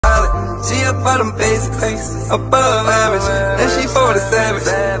She up for them basic things, above average. Then she for the savage,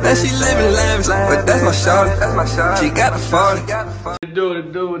 then she living lavish. But that's my shawty, she got the 40. Do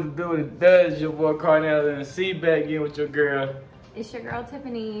it does. Your boy Carnell and see back in with your girl. It's your girl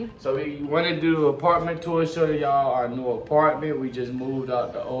Tiffany. So we want to do an apartment tour, show y'all our new apartment. We just moved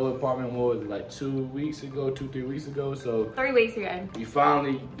out the old apartment, what was it, like 3 weeks ago. So 3 weeks ago. We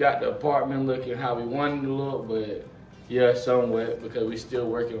finally got the apartment looking how we wanted it to look, but yeah, somewhat, because we still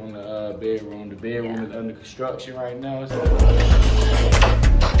working on the bedroom. The bedroom is under construction right now.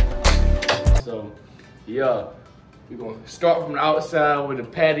 So yeah. We're gonna start from the outside with the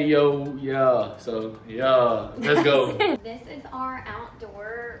patio, so let's go. This is our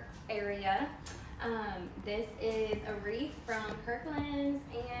outdoor area. This is a wreath from Kirkland's,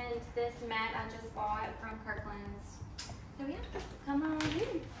 and this mat I just bought from Kirkland's. So yeah, come on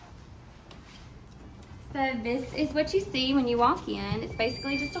in. So this is what you see when you walk in. It's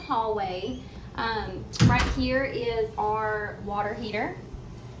basically just a hallway. Right here is our water heater.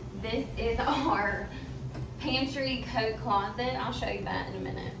 This is our pantry coat closet. I'll show you that in a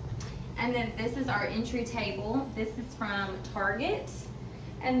minute. And then this is our entry table. This is from Target.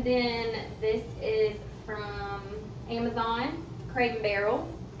 And then this is from Amazon, Crate & Barrel,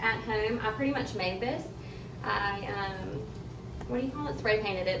 at home. I pretty much made this. I, what do you call it? Spray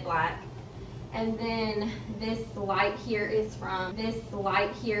painted it black. And then this light here is from,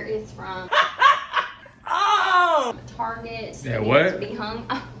 oh! Target. Yeah, what? To be hung.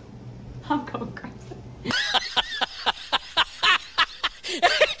 I'm going crazy.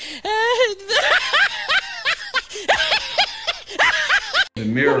 The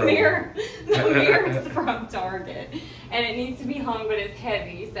mirror is from Target, and it needs to be hung, but it's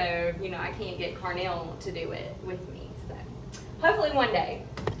heavy, so you know I can't get Carnell to do it with me. So hopefully one day.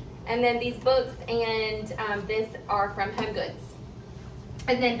 And then these books and this are from Home Goods,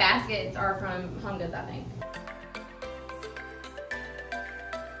 and then baskets are from Home Goods, I think.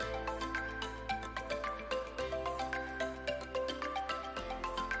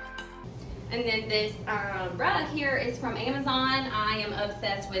 And then this rug here is from Amazon. I am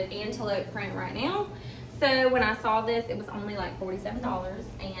obsessed with antelope print right now. So when I saw this, it was only like $47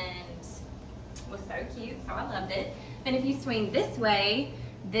 and was so cute, so I loved it. And if you swing this way,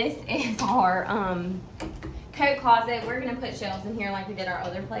 this is our coat closet. We're gonna put shelves in here like we did our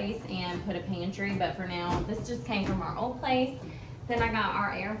other place and put a pantry, but for now, this just came from our old place. Then I got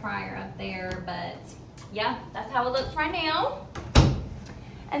our air fryer up there, but yeah, that's how it looks right now.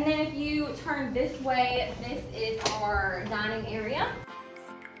 And then if you turn this way, this is our dining area.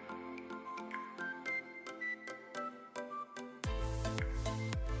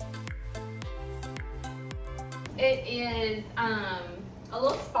 It is a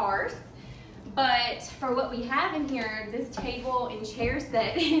little sparse, but for what we have in here, this table and chair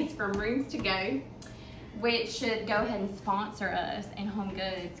set is from Rooms to Go, which should go ahead and sponsor us and Home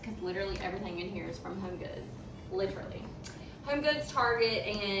Goods, because literally everything in here is from Home Goods, literally. Home Goods, Target,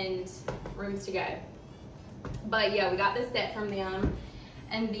 and Rooms to Go. But yeah, we got this set from them.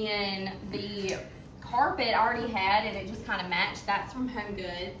 And then the carpet I already had, and it just kind of matched. That's from Home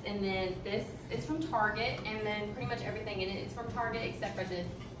Goods. And then this is from Target. And then pretty much everything in it is from Target except for this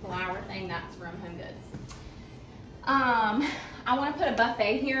flower thing. That's from Home Goods. I want to put a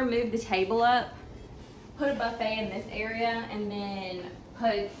buffet here, move the table up, put a buffet in this area, and then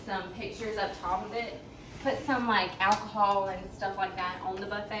put some pictures up top of it. Put some like alcohol and stuff like that on the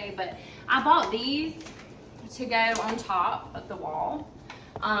buffet, but I bought these to go on top of the wall,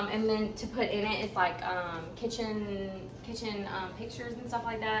 and then to put in it is like kitchen pictures and stuff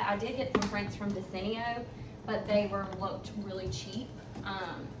like that. I did get some prints from Decenio, but they looked really cheap.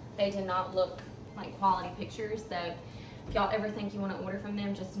 They did not look like quality pictures, so if y'all ever think you want to order from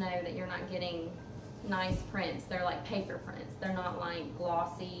them, just know that you're not getting nice prints. They're like paper prints. They're not like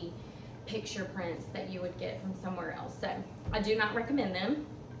glossy picture prints that you would get from somewhere else. So I do not recommend them.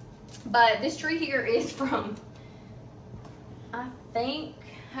 But this tree here is from, I think,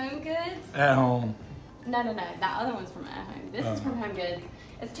 Home Goods. At Home. No, that other one's from At Home. This is from Home Goods.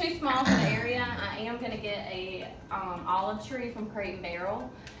 It's too small for the area. I am gonna get a olive tree from Crate & Barrel,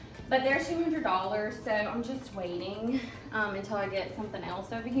 but they're $200, so I'm just waiting until I get something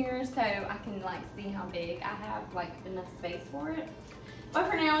else over here so I can like see how big I have like enough space for it. But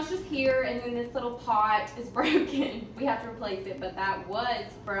for now, it's just here, and then this little pot is broken. We have to replace it, but that was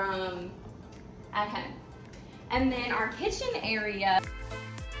from At Home. And then our kitchen area.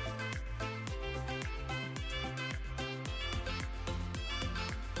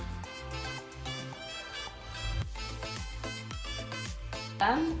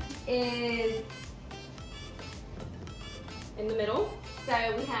 Is in the middle. So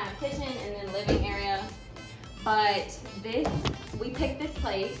So we have kitchen and then living area. But we picked this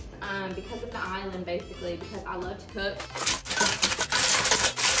place because of the island, basically, because I love to cook.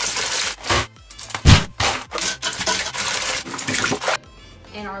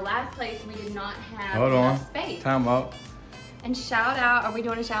 In our last place, we did not have enough space. Time out. And shout out, are we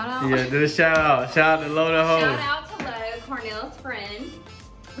doing a shout out? Yeah, do a shout out. Shout out to Loda Ho. Shout out to Lo, Carnell's friend,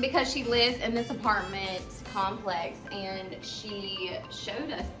 because she lives in this apartment complex and she showed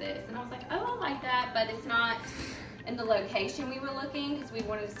us this. And I was like, oh, I like that, but it's not in the location we were looking because we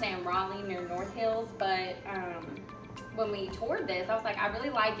wanted to stay in Raleigh near North Hills. But when we toured this, I was like, I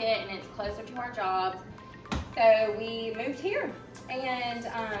really like it and it's closer to our jobs. So we moved here and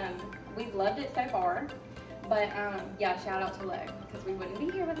we've loved it so far. But yeah, shout out to Lo because we wouldn't be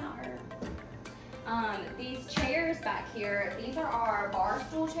here without her. These chairs back here, these are our bar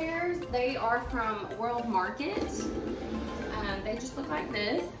stool chairs. They are from World Market. They just look like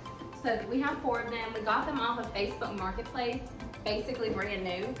this. So we have 4 of them. We got them off of Facebook Marketplace, basically brand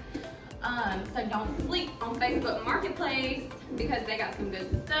new. So don't sleep on Facebook Marketplace because they got some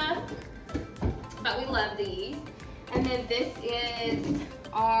good stuff. But we love these. And then this is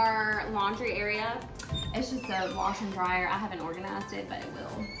our laundry area. It's just a wash and dryer. I haven't organized it, but it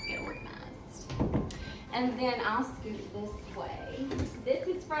will get organized. And then I'll scoot this way. This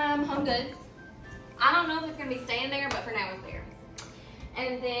is from Home Goods. I don't know if it's gonna be staying there, but for now it's there.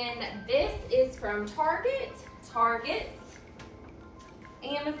 And then this is from Target,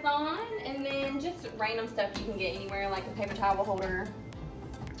 Amazon, and then just random stuff you can get anywhere, like a paper towel holder,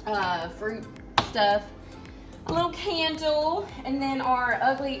 fruit stuff, a little candle, and then our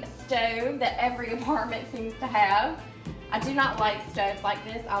ugly stove that every apartment seems to have. I do not like stoves like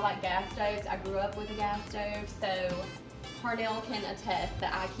this. I like gas stoves. I grew up with a gas stove, so Carnell can attest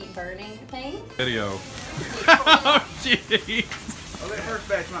that I keep burning things. Video. Oh, jeez. Well, that first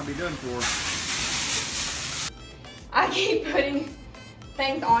batch might be done for. I keep putting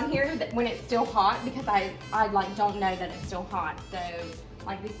things on here when it's still hot because I like don't know that it's still hot. So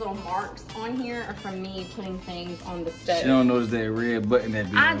like these little marks on here are from me putting things on the stove. She don't notice that red button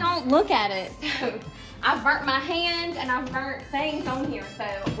that be I on. don't look at it. So I've burnt my hand and I've burnt things on here. So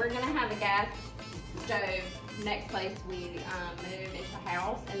we're gonna have a gas stove next place we move into a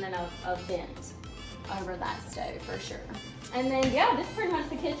house, and then a vent over that stove for sure. And then yeah, this is pretty much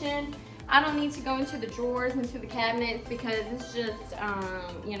the kitchen. I don't need to go into the drawers, into the cabinets, because it's just,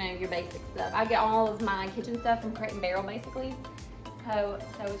 you know, your basic stuff. I get all of my kitchen stuff from Crate and Barrel, basically. So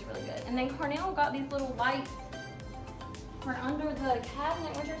it's really good. And then Carnell got these little lights for under the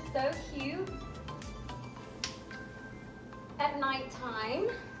cabinet, which are so cute at nighttime.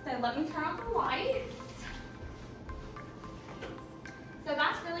 So let me turn on the lights. So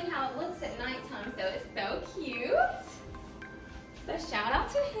that's really how it looks at nighttime. So it's so cute. So shout out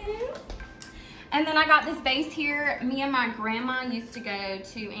to him. And then I got this vase here. Me and my grandma used to go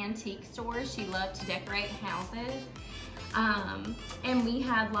to antique stores. She loved to decorate houses. And we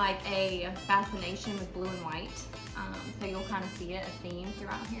had like a fascination with blue and white. So you'll kind of see it, a theme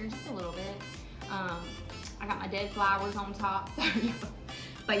throughout here, just a little bit. I got my dead flowers on top. So yeah.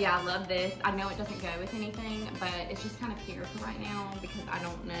 But yeah, I love this. I know it doesn't go with anything, but it's just kind of here for right now because I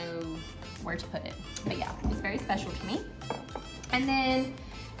don't know where to put it. But yeah, it's very special to me. And then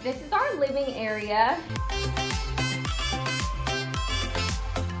this is our living area.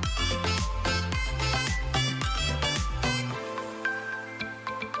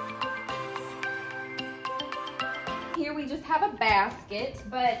 Here we just have a basket,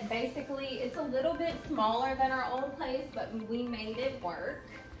 but basically it's a little bit smaller than our old place, but we made it work.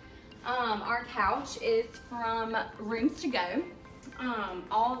 Our couch is from Rooms to Go.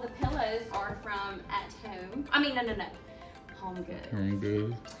 All the pillows are from At Home. I mean, no. Home Goods. Home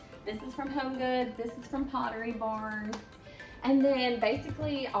Goods. This is from Home Goods. This is from Pottery Barn. And then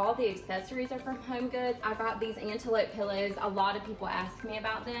basically all the accessories are from Home Goods. I got these antelope pillows. A lot of people ask me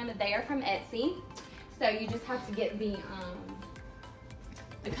about them. They are from Etsy. So you just have to get the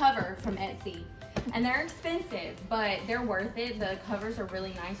cover from Etsy. And they're expensive, but they're worth it. The covers are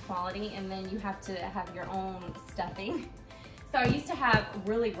really nice quality, and then you have to have your own stuffing. So I used to have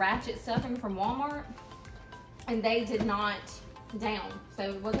really ratchet stuffing from Walmart, and they did not down. So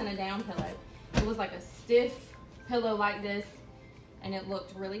it wasn't a down pillow. It was like a stiff pillow like this, and it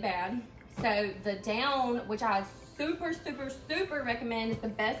looked really bad. So the down, which I super recommend, is the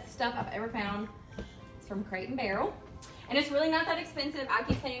best stuff I've ever found. It's from Crate and Barrel. And it's really not that expensive. I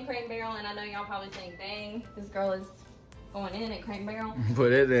keep saying Crate and Barrel, and I know y'all probably think, dang, this girl is going in at Crate and Barrel. But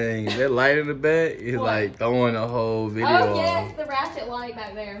that light in the back is like throwing a whole video Oh yes, the ratchet light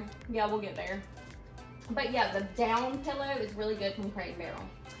back there. Yeah, we'll get there. But yeah, the down pillow is really good from Crate & Barrel.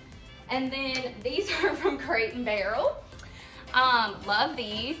 And then these are from Crate & Barrel. Love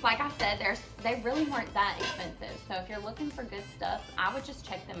these. Like I said, they really weren't that expensive. So if you're looking for good stuff, I would just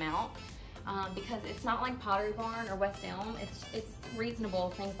check them out. Because it's not like Pottery Barn or West Elm. It's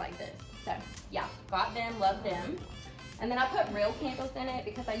reasonable, things like this. So yeah, got them, love them. And then I put real candles in it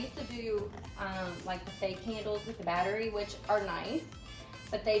because I used to do like the fake candles with the battery, which are nice,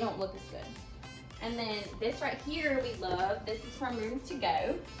 but they don't look as good. And then this right here we love. This is from Rooms to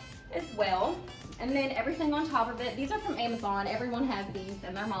Go as well. And then everything on top of it, these are from Amazon. Everyone has these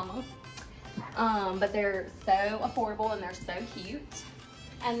and their mama. But they're so affordable and they're so cute.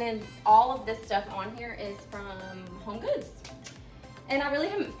 And then all of this stuff on here is from Home Goods. And I really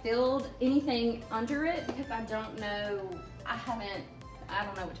haven't filled anything under it because I don't know, I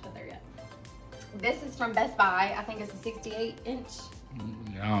don't know what to put there yet. This is from Best Buy. I think it's a 68-inch.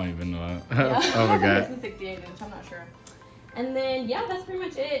 I don't even know. Yeah. Oh my God. It's a 68-inch, I'm not sure. And then, yeah, that's pretty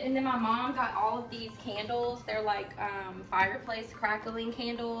much it. And then my mom got all of these candles. They're like fireplace crackling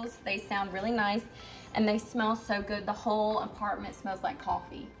candles. They sound really nice. And they smell so good. The whole apartment smells like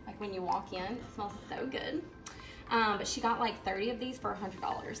coffee. Like when you walk in, it smells so good. But she got like 30 of these for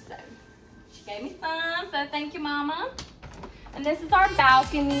 $100. So she gave me some. So thank you, Mama. And this is our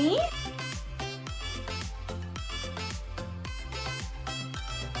balcony.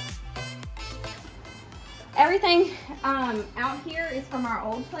 Everything out here is from our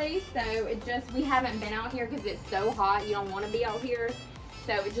old place. So we haven't been out here because it's so hot. You don't want to be out here.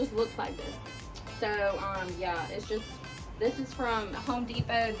 So it just looks like this. So, yeah, this is from Home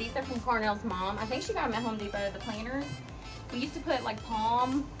Depot. These are from Carnell's mom. I think she got them at Home Depot, the planters. We used to put like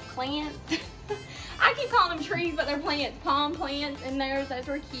palm plants. I keep calling them trees, but they're plants. Palm plants in there. Those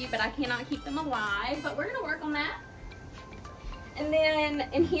were cute, but I cannot keep them alive. But we're gonna work on that. And then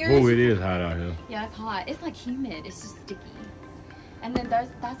in here. Oh, it is hot out here. Yeah, it's hot. It's like humid. It's just sticky. And then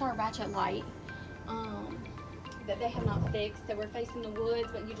that's our ratchet light. That they have not fixed, so we're facing the woods,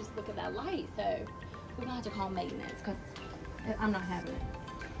 but you just look at that light, so we're gonna have to call maintenance because I'm not having it.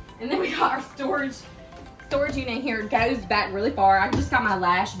 And then we got our storage unit here. It goes back really far. I just got my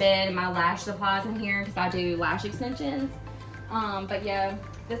lash bed and my lash supplies in here because I do lash extensions. But yeah,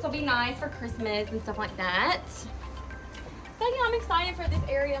 this will be nice for Christmas and stuff like that. So yeah, I'm excited for this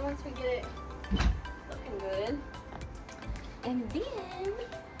area once we get it looking good. And then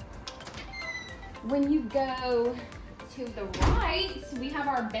when you go to the right, we have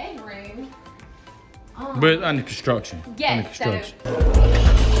our bedroom. But it's under construction. Yes, under construction. So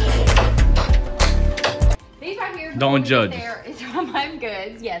these right here. Don't judge. There is from Home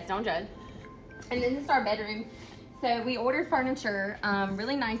Goods. Yes, don't judge. And then this is our bedroom. So we ordered furniture,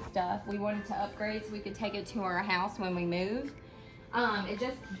 really nice stuff. We wanted to upgrade so we could take it to our house when we move.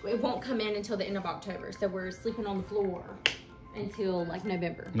 It won't come in until the end of October. So we're sleeping on the floor until like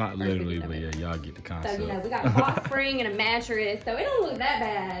November. Not literally, but yeah, y'all get the concept. So, you know, we got a box spring and a mattress, so it don't look that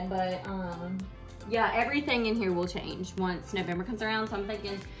bad, but yeah, everything in here will change once November comes around. So I'm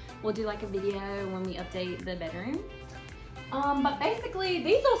thinking we'll do like a video when we update the bedroom. But basically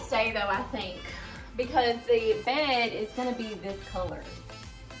these will stay though, I think, because the bed is gonna be this color,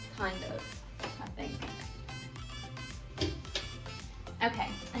 kind of, I think. Okay,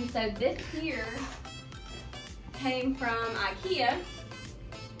 and so this here came from IKEA,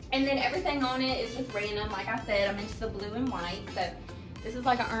 and then everything on it is just random. Like I said, I'm into the blue and white, so this is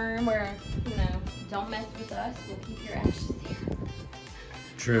like an urn where, you know, don't mess with us, we'll keep your ashes here.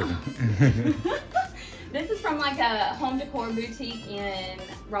 True. This is from like a home decor boutique in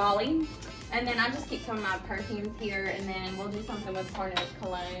Raleigh, and then I just keep some of my perfumes here, and then we'll do something with Carnell's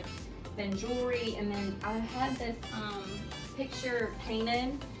cologne, then jewelry, and then I had this picture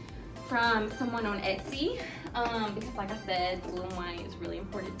painted from someone on Etsy, because like I said, blue and white is really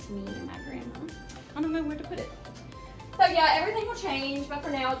important to me and my grandma. I don't know where to put it. So yeah, everything will change, but for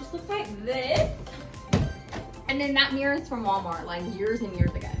now it just looks like this. And then that mirror is from Walmart, like years and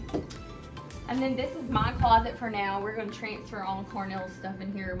years ago. And then this is my closet for now. We're gonna transfer all Carnell's stuff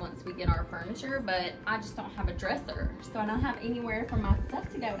in here once we get our furniture, but I just don't have a dresser, so I don't have anywhere for my stuff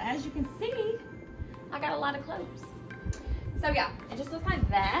to go. And as you can see, I got a lot of clothes. So yeah, it just looks like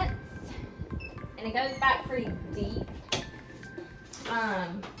that. And it goes back pretty deep.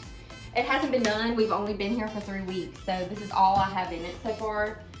 It hasn't been done. We've only been here for 3 weeks, so this is all I have in it so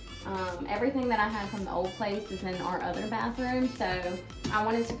far. Everything that I had from the old place is in our other bathroom, so I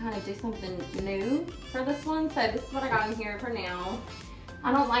wanted to kind of do something new for this one. So this is what I got in here for now.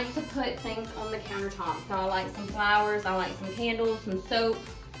 I don't like to put things on the countertop, so I like some flowers, I like some candles, some soap.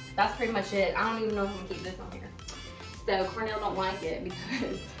 That's pretty much it. I don't even know if I'm gonna keep this on here. So Carnell don't like it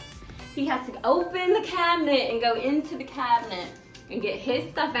because He has to open the cabinet and go into the cabinet and get his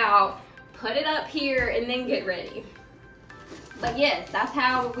stuff out, put it up here, and then get ready. But yes, that's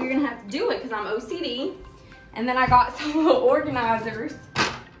how we're gonna have to do it because I'm OCD. And then I got some little organizers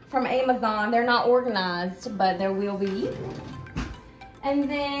from Amazon. They're not organized, but there will be. And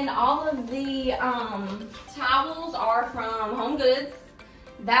then all of the towels are from Home Goods.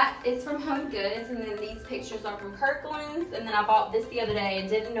 That is from Home Goods. And then these pictures are from Kirkland's. And then I bought this the other day and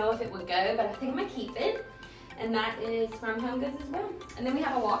didn't know if it would go, but I think I'm gonna keep it. And that is from Home Goods as well. And then we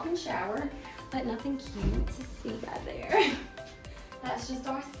have a walk-in shower, but nothing cute to see right there. That's just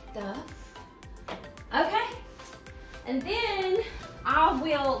our stuff. Okay. And then I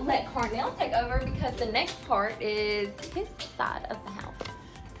will let Carnell take over because the next part is his side of the house.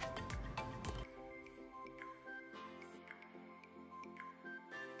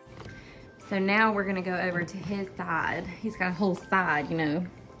 So now we're gonna go over to his side. He's got a whole side, you know.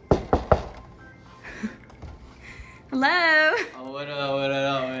 Hello. Oh, what up, what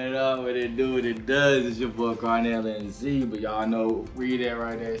up, what up, what it do, what it does. It's your boy Carnell and Z, but y'all know, read that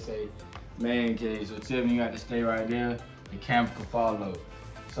right there, say man cave. So tell me you got to stay right there. The camera can follow.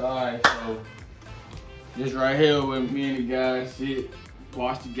 So alright, so this right here where me and the guys sit,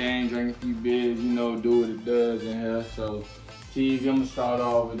 watch the game, drink a few beers, you know, do what it does in here. So TV, I'm gonna start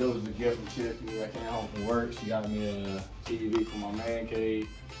off with, this was a gift from Tiffany. I came home from work. She got me a TV for my man cave.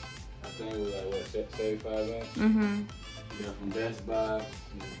 I think it was like, what, 75 inch? Mm-hmm. Yeah, from Best Buy.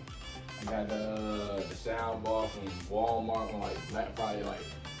 I got the sound bar from Walmart on like Black Friday, like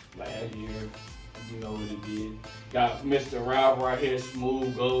last year. You know what it did. Got Mr. Ralph right here,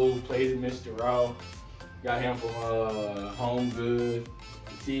 smooth gold, plated Mr. Ralph. Got him from Home Goods.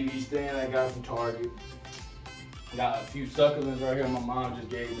 The TV stand I got from Target. Got a few succulents right here my mom just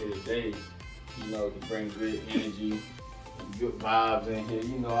gave me today. You know, to bring good energy, good vibes in here.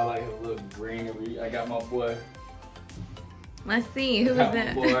 You know, I like a little greenery. I got my boy. Let's see, who was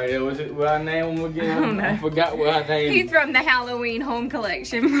that? My boy right there. Was it, what I name him again? I don't know. I forgot what I named him. He's from the Halloween home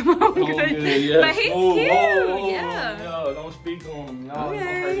collection from Home Goods. Yeah. But he's Whoa, cute, whoa, yeah. Yo, don't speak on him. No, Okay. don't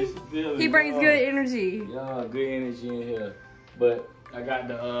hurt his feelings. He brings good energy. Yeah, good energy in here. But I got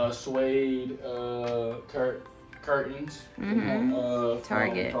the suede curtains from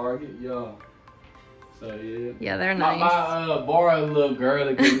Target. Target, yeah. So yeah. Yeah, they're nice. My bar is a little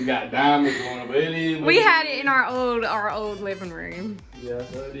girly because we got diamonds on it, but it is. We had it in our old living room. Yeah,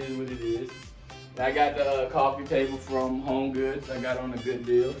 so it is what it is. I got the coffee table from Home Goods. I got on a good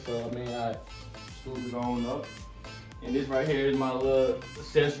deal, so I mean I scooped it on up. And this right here is my little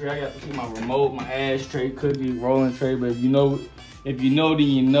accessory. I got to see my remote, my ashtray, cookie, rolling tray. But if you know, then you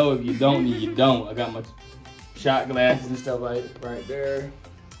know. If you don't, then you don't. I got my shot glasses and stuff like right there.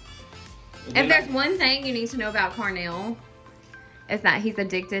 If there's one thing you need to know about Carnell, it's that he's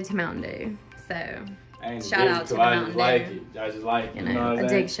addicted to Mountain Dew. So shout out to the Mountain Dew. I just like it. You know,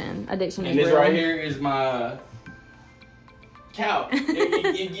 addiction. Addiction is real. And this right here is my couch.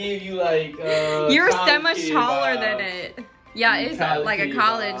 it gives you like you're so much taller vibes. than it. Yeah, it's like a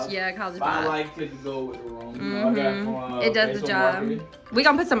college. Vibes. Yeah, college But I vibe. like it to go with the room. You know, I got from, It does the job. Marketing. We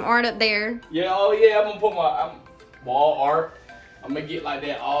gonna put some art up there. Yeah, oh yeah, I'm gonna put my wall art. I'm gonna get like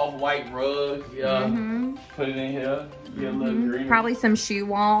that off-white rug. Yeah, put it in here. Get a little green. Probably some shoe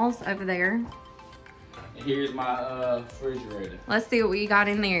walls over there. And here's my refrigerator. Let's see what we got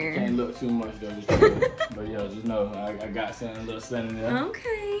in there. Can't look too much though, just but yeah, just know I got something, a little something in there.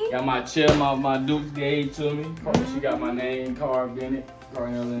 Okay. Got my chair, my Duke gave to me. She got my name carved in it.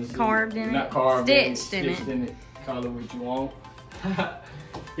 Carved in it? Not carved in it. Stitched in it. Call it what you want.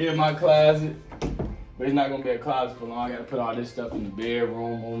 Here's my closet. But it's not gonna be a closet for long. I gotta put all this stuff in the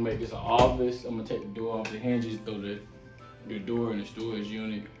bedroom. I'm gonna make this an office. I'm gonna take the door off the hinges, throw the door in the storage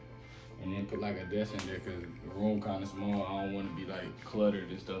unit, and then put like a desk in there because the room kind of small. I don't want to be like cluttered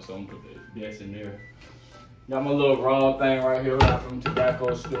and stuff, so I'm gonna put the desk in there. Got my little raw thing right here from the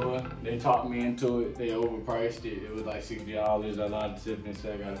tobacco store. They talked me into it. They overpriced it. It was like $60. I lied to Tiffany and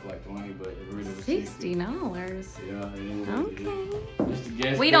said I got it for like 20, but it really was $60. Yeah, it was. Okay. Just a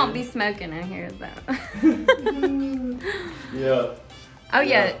guess. We don't be smoking in here though. Yeah. Oh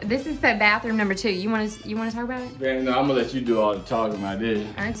yeah, this is the bathroom number 2. You want to talk about it? Man, no, I'm gonna let you do all the talking about this.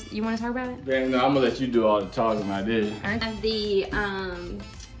 You want to talk about it? Man, no, I'm gonna let you do all the talking about this. The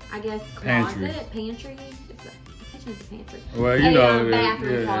I guess Pantry. Pantry. It's the pantry. Well, you know,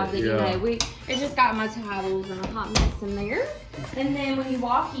 bathroom closet. yeah. You know, it just got my towels and a hot mess in there. And then when you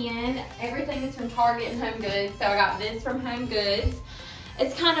walk in, everything is from Target and Home Goods. So I got this from Home Goods.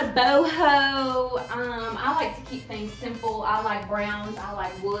 It's kind of boho. I like to keep things simple. I like browns. I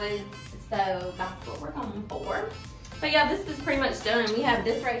like woods. So that's what we're going for. But yeah, this is pretty much done. We have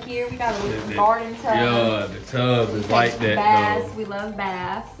this right here. We got a little garden tub. Yeah, the tub is like that baths. though. We love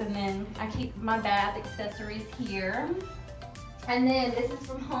baths. And then I keep my bath accessories here. And then this is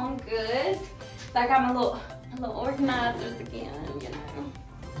from Home Goods. So I got my little organizers again, you know.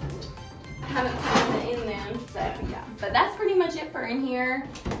 I haven't put it in them, so yeah. But that's pretty much it for in here.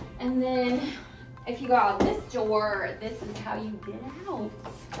 And then if you go out this door, this is how you get out.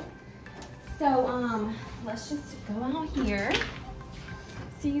 So let's just go out here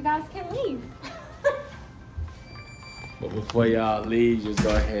so you guys can leave. But before y'all leave, just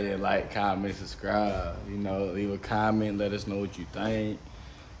go ahead and like, comment, subscribe. You know, leave a comment, let us know what you think.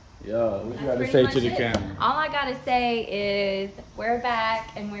 Yeah, what you gotta say to the camera? All I gotta say is we're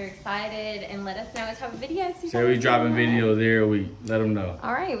back and we're excited, and let us know what type of videos you So we dropping videos every week. Let them know.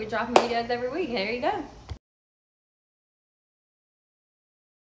 All right, we're dropping videos every week. There you go.